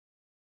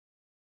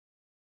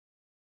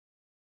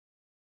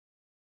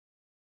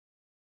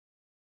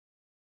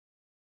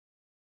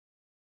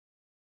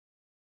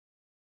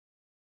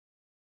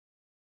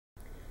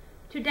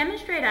To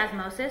demonstrate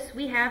osmosis,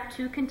 we have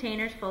two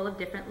containers full of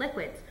different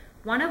liquids,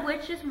 one of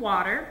which is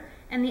water,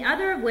 and the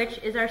other of which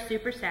is our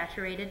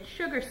supersaturated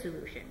sugar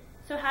solution.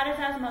 So how does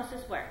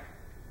osmosis work?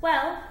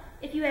 Well,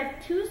 if you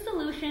have two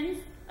solutions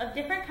of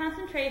different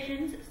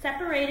concentrations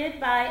separated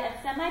by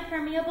a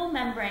semi-permeable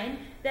membrane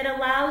that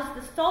allows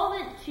the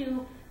solvent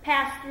to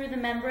pass through the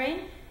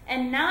membrane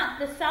and not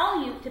the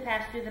solute to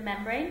pass through the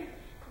membrane,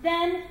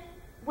 then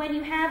when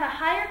you have a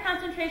higher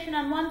concentration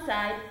on one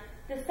side,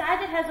 the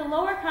side that has a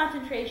lower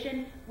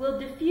concentration will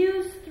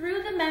diffuse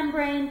through the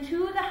membrane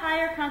to the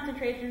higher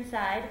concentration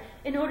side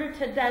in order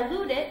to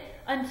dilute it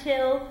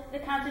until the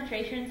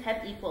concentrations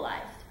have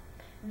equalized.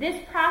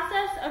 This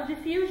process of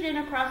diffusion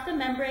across the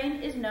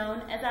membrane is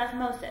known as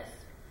osmosis.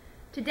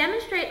 To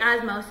demonstrate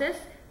osmosis,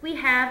 we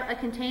have a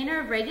container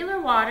of regular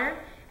water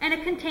and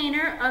a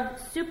container of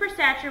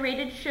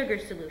supersaturated sugar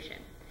solution.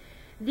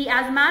 The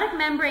osmotic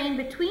membrane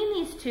between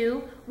these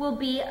two will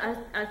be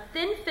a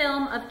thin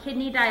film of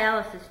kidney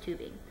dialysis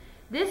tubing.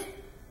 This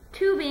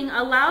tubing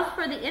allows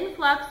for the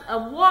influx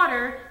of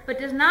water but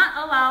does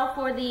not allow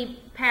for the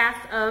pass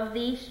of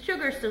the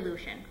sugar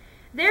solution.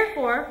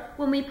 Therefore,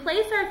 when we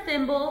place our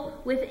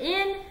thimble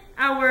within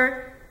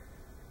our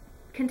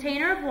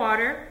container of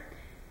water,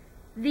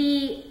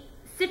 the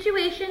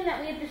situation that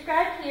we have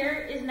described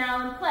here is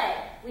now in play.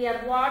 We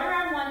have water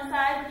on one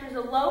side, which is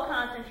a low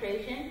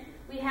concentration.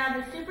 We have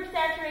the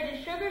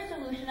supersaturated sugar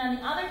solution on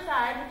the other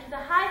side, which is a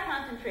high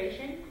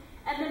concentration,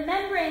 and the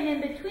membrane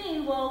in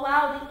between will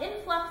allow the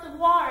influx of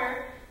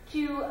water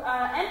to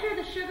enter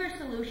the sugar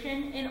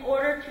solution in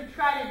order to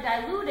try to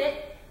dilute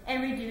it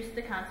and reduce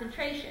the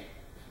concentration.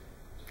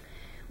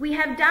 We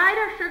have dyed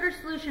our sugar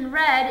solution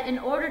red in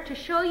order to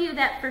show you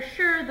that for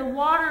sure the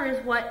water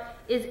is what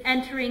is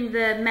entering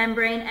the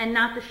membrane and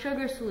not the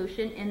sugar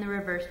solution in the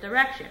reverse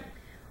direction.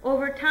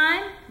 Over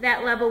time,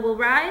 that level will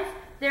rise.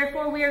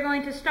 Therefore, we are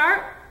going to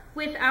start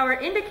with our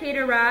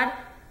indicator rod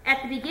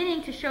at the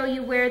beginning to show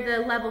you where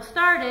the level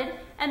started,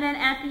 and then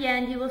at the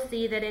end you will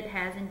see that it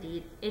has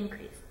indeed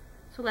increased.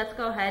 So let's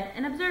go ahead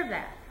and observe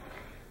that.